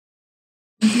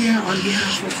Here on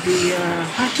behalf of the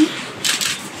party,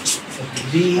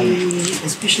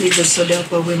 especially the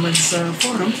SODELPA Women's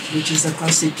Forum, which is the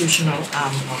constitutional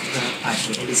arm of the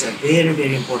party, and is a very,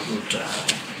 very important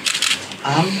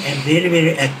arm and very,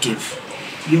 very active.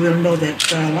 You will know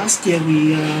that last year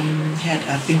we had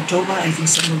a Pinktober. I think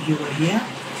some of you were here.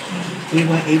 We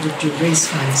were able to raise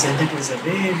funds, and that was a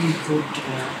very good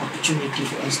opportunity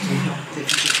for us to help the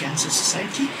Fiji Cancer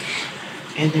Society.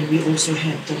 And then we also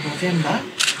had the November,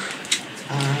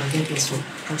 that was for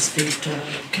prostate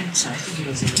cancer. I think it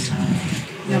was in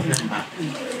November.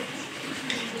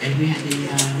 And we had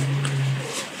a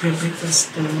prayer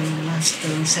breakfast last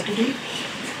Saturday.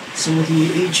 So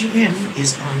the AGM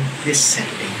is on this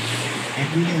Saturday.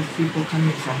 And we have people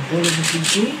coming from all over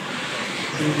Fiji,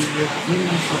 the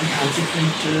women from our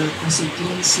different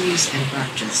constituencies and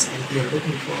branches. And we are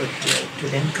looking forward to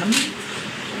them coming,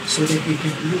 so that we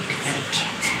can look at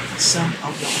some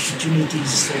of the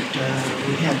opportunities that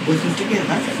we have working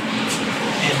together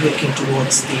and working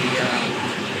towards the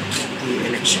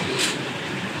election.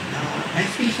 I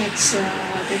think that's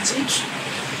it,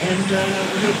 and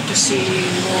we hope to see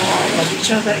more of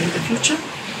each other in the future.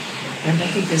 And I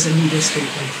think there's a leader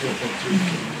statement for that.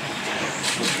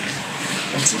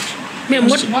 That's it. Ma'am,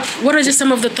 what are just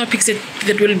some of the topics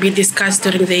that will be discussed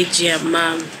during the AGM?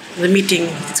 The meeting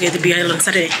is going to be held on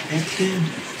Saturday.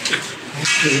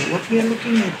 Okay, what we are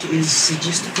looking at is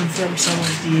just to confirm some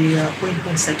of the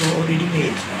appointments that were already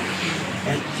made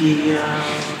at the,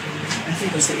 I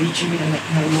think it was the AGM at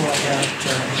Talebula,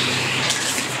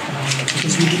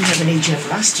 because we didn't have an AGM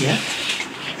last year,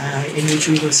 in which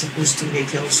we were supposed to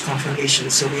make those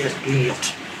confirmations, so we are doing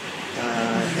it,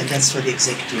 and that's for the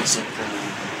executives of the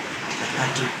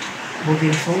party.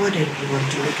 Moving forward, and we want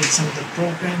to look at some of the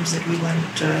programs that we want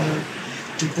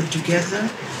to put together,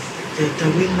 that the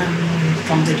women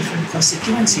from the different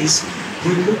constituencies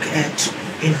will look at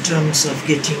in terms of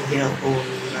getting their own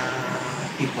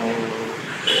people,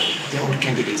 their own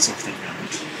candidates off the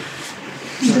ground.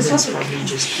 So that's probably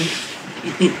just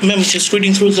it. Ma'am, just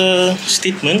reading through the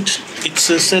statement, it's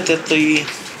said that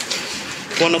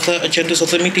one of the agendas of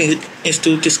the meeting is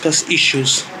to discuss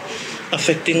issues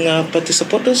affecting party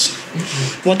supporters.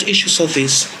 Mm-hmm. What issues are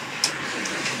these?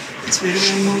 It's very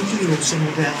well known to you, some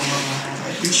of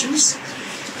our issues,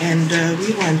 and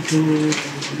we want to,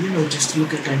 just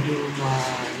look at a new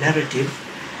narrative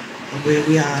where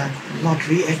we are not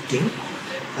reacting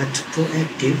but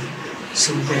proactive,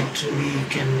 so that we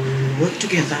can work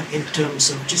together in terms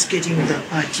of just getting the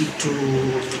party to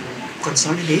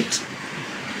consolidate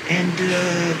and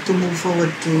to move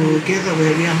forward together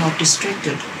where we are not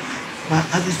distracted by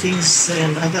other things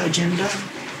and other agenda.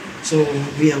 So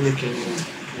we are working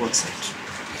towards that.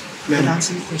 Can I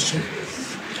answer your question?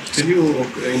 Can you,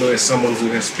 as someone who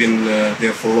has been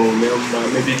there for long,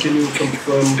 maybe can you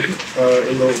confirm,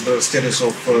 the status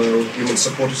of women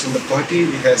supporters in the party?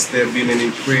 Has there been an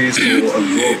increase or a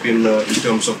drop in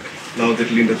terms of, now that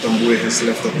Linda Tambue has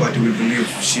left the party, we believe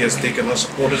she has taken her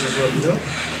supporters as well,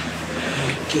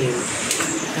 Okay.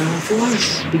 For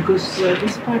us, because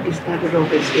this party started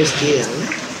off as SDL,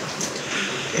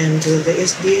 and the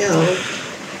SDL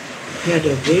had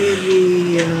a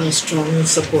very strong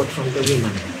support from the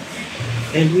women.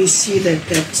 And we see that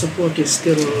support is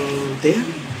still there.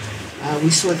 We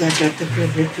saw that at the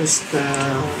prayer breakfast.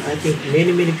 I think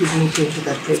many people who came to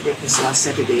that prayer breakfast last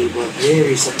Saturday were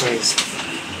very surprised.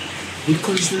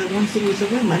 Because the one thing with the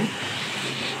women,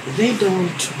 they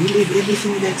don't believe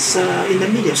everything that's in the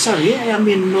media. Sorry, I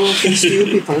mean, no offense to you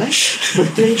people,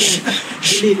 but they don't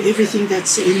believe everything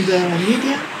that's in the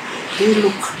media. They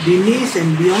look beneath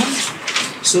and beyond,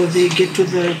 so they get to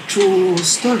the true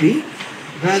story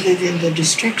rather than the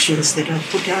distractions that are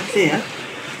put out there.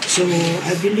 So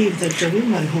I believe that the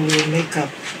women who will make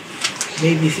up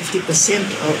maybe 50%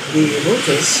 of the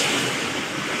voters,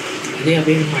 they are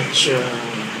very much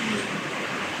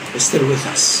still with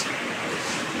us.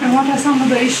 And what are some of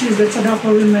the issues that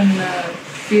SODELPA women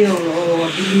feel or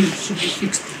believe should be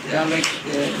fixed,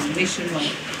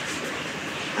 nationwide?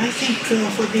 I think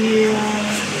for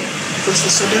because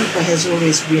the SODELPA has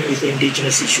always been with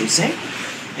indigenous issues,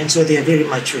 and so they are very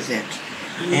much with that.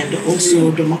 And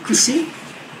also democracy,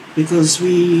 because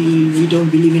we don't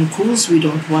believe in coups. We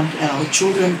don't want our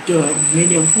children,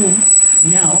 many of whom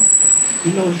now,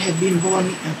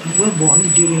 were born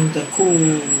during the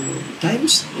coup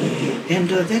times, and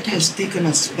that has taken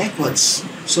us backwards.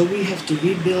 So we have to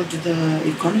rebuild the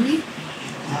economy,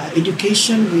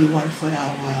 education. We want for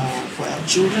our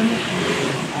children.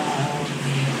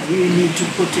 We need to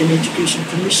put an education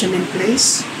commission in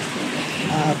place,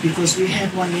 because we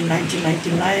had one in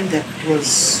 1999 that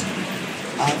was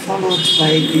followed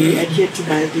by adhered to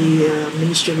by the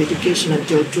Ministry of Education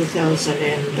until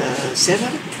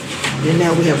 2007. And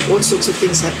now we have all sorts of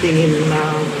things happening in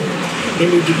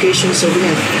education, so we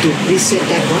have to reset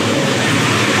that one.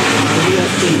 We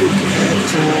have to look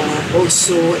at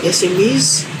also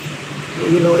SMEs.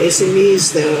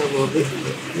 SMEs,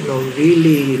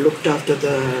 really looked after the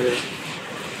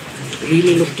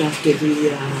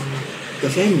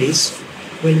families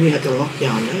when we had the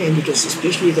lockdown, and it was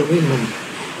especially the women,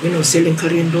 selling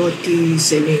curry and roti,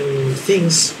 selling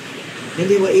things, and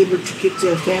they were able to keep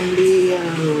their family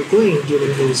going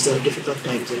during those difficult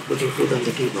times and putting food on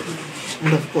the table.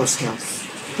 And of course, health.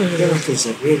 Health is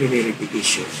a very, very big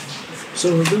issue.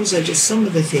 So those are just some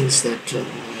of the things that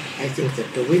I think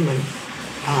that the women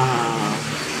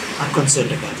are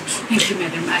concerned about. Thank you,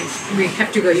 Madam. We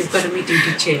have to go. You've got a meeting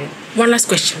to chair. One last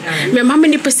question. Ma'am, how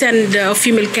many percent of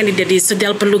female candidates is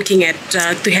SODELPA looking at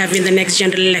to have in the next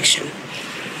general election?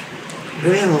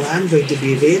 Well, I'm going to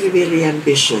be very, very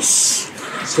ambitious.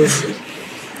 So,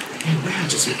 and we're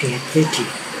just looking at 30%.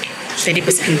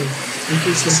 30%.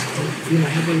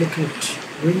 Have a look at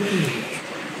women.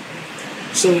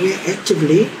 So we're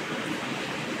actively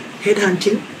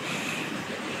headhunting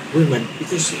women,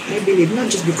 because I believe, not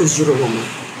just because you're a woman,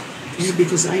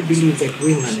 because I believe that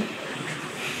women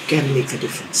can make a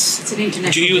difference. It's an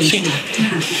international Do you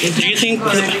think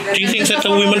that the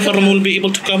Women Forum will be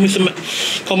able to come with a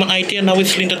common idea now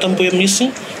with Linda Tampuya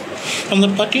missing from the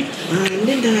party?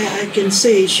 Linda, I can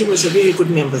say she was a very good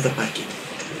member of the party.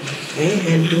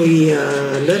 And we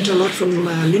learned a lot from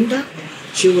Linda.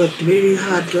 She worked very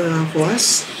hard for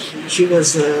us. She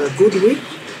was a good whip.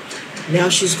 Now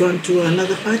she's gone to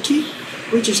another party.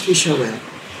 We just wish her well.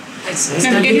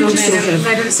 Can you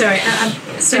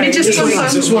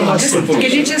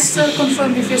just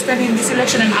confirm if you're standing in this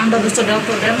election and under the SODELPA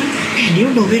program? And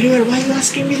you know very well why you're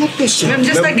asking me that question. I'm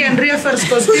just again first,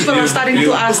 because people are starting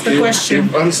to ask the question.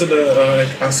 You answered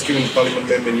asking in Parliament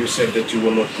member, and you said that you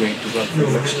were not going to run for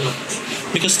election.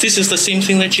 Because this is the same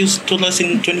thing that you told us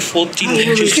in 2014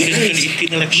 and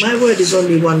 2018 election. My word is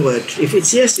only one word. If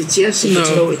it's yes, it's yes. If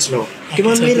it's no, it's no. Come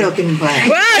on, Mila, can buy.